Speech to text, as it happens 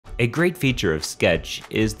A great feature of Sketch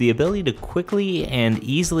is the ability to quickly and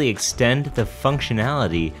easily extend the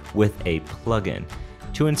functionality with a plugin.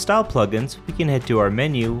 To install plugins, we can head to our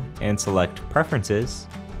menu and select Preferences,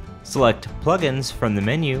 select Plugins from the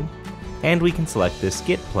menu, and we can select this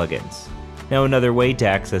Get Plugins. Now another way to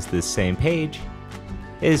access this same page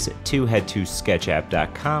is to head to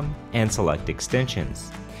sketchapp.com and select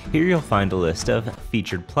Extensions. Here you'll find a list of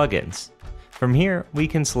featured plugins. From here, we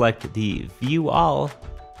can select the View All.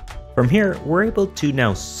 From here, we're able to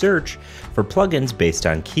now search for plugins based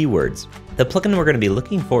on keywords. The plugin we're going to be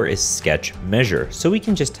looking for is Sketch Measure, so we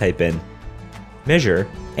can just type in Measure,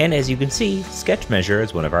 and as you can see, Sketch Measure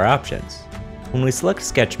is one of our options. When we select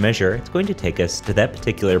Sketch Measure, it's going to take us to that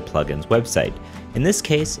particular plugin's website. In this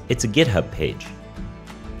case, it's a GitHub page.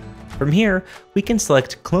 From here, we can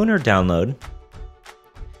select Clone or Download,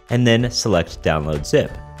 and then select Download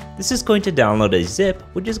Zip. This is going to download a zip,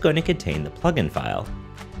 which is going to contain the plugin file.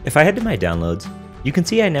 If I head to my downloads, you can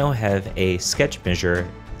see I now have a Sketch Measure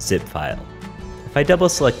zip file. If I double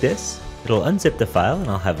select this, it'll unzip the file and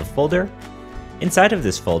I'll have a folder. Inside of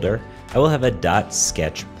this folder, I will have a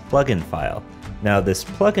 .sketch plugin file. Now this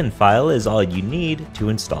plugin file is all you need to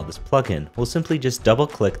install this plugin. We'll simply just double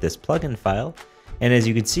click this plugin file, and as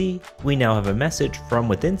you can see, we now have a message from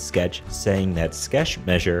within Sketch saying that Sketch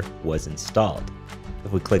Measure was installed.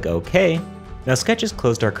 If we click OK, now Sketch has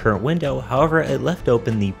closed our current window, however it left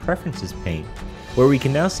open the Preferences pane, where we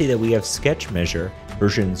can now see that we have Sketch Measure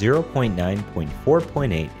version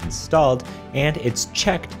 0.9.4.8 installed, and it's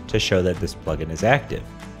checked to show that this plugin is active.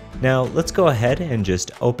 Now let's go ahead and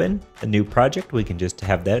just open a new project. We can just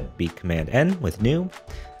have that be Command N with new.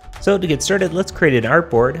 So to get started, let's create an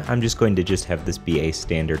artboard. I'm just going to just have this be a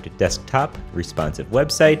standard desktop responsive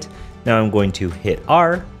website. Now I'm going to hit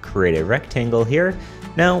R, create a rectangle here.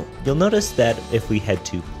 Now, you'll notice that if we head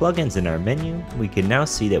to Plugins in our menu, we can now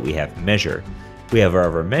see that we have Measure. We have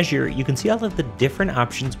our Measure, you can see all of the different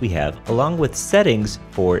options we have along with settings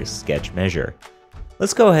for Sketch Measure.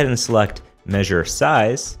 Let's go ahead and select Measure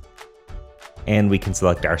Size, and we can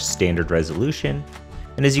select our standard resolution.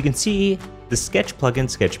 And as you can see, the Sketch plugin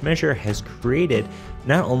Sketch Measure has created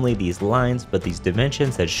not only these lines, but these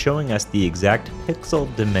dimensions that's showing us the exact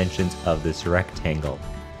pixel dimensions of this rectangle.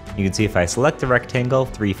 You can see if I select the rectangle,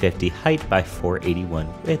 350 height by 481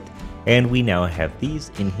 width, and we now have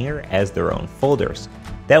these in here as their own folders.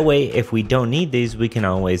 That way, if we don't need these, we can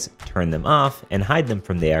always turn them off and hide them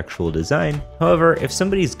from the actual design. However, if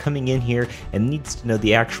somebody's coming in here and needs to know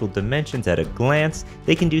the actual dimensions at a glance,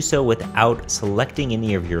 they can do so without selecting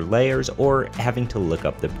any of your layers or having to look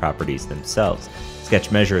up the properties themselves.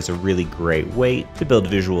 Sketch Measure is a really great way to build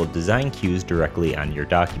visual design cues directly on your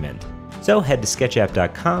document. So head to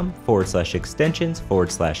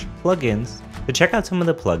sketchapp.com/extensions/plugins to check out some of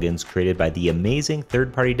the plugins created by the amazing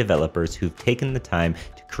third-party developers who've taken the time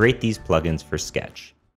to create these plugins for Sketch.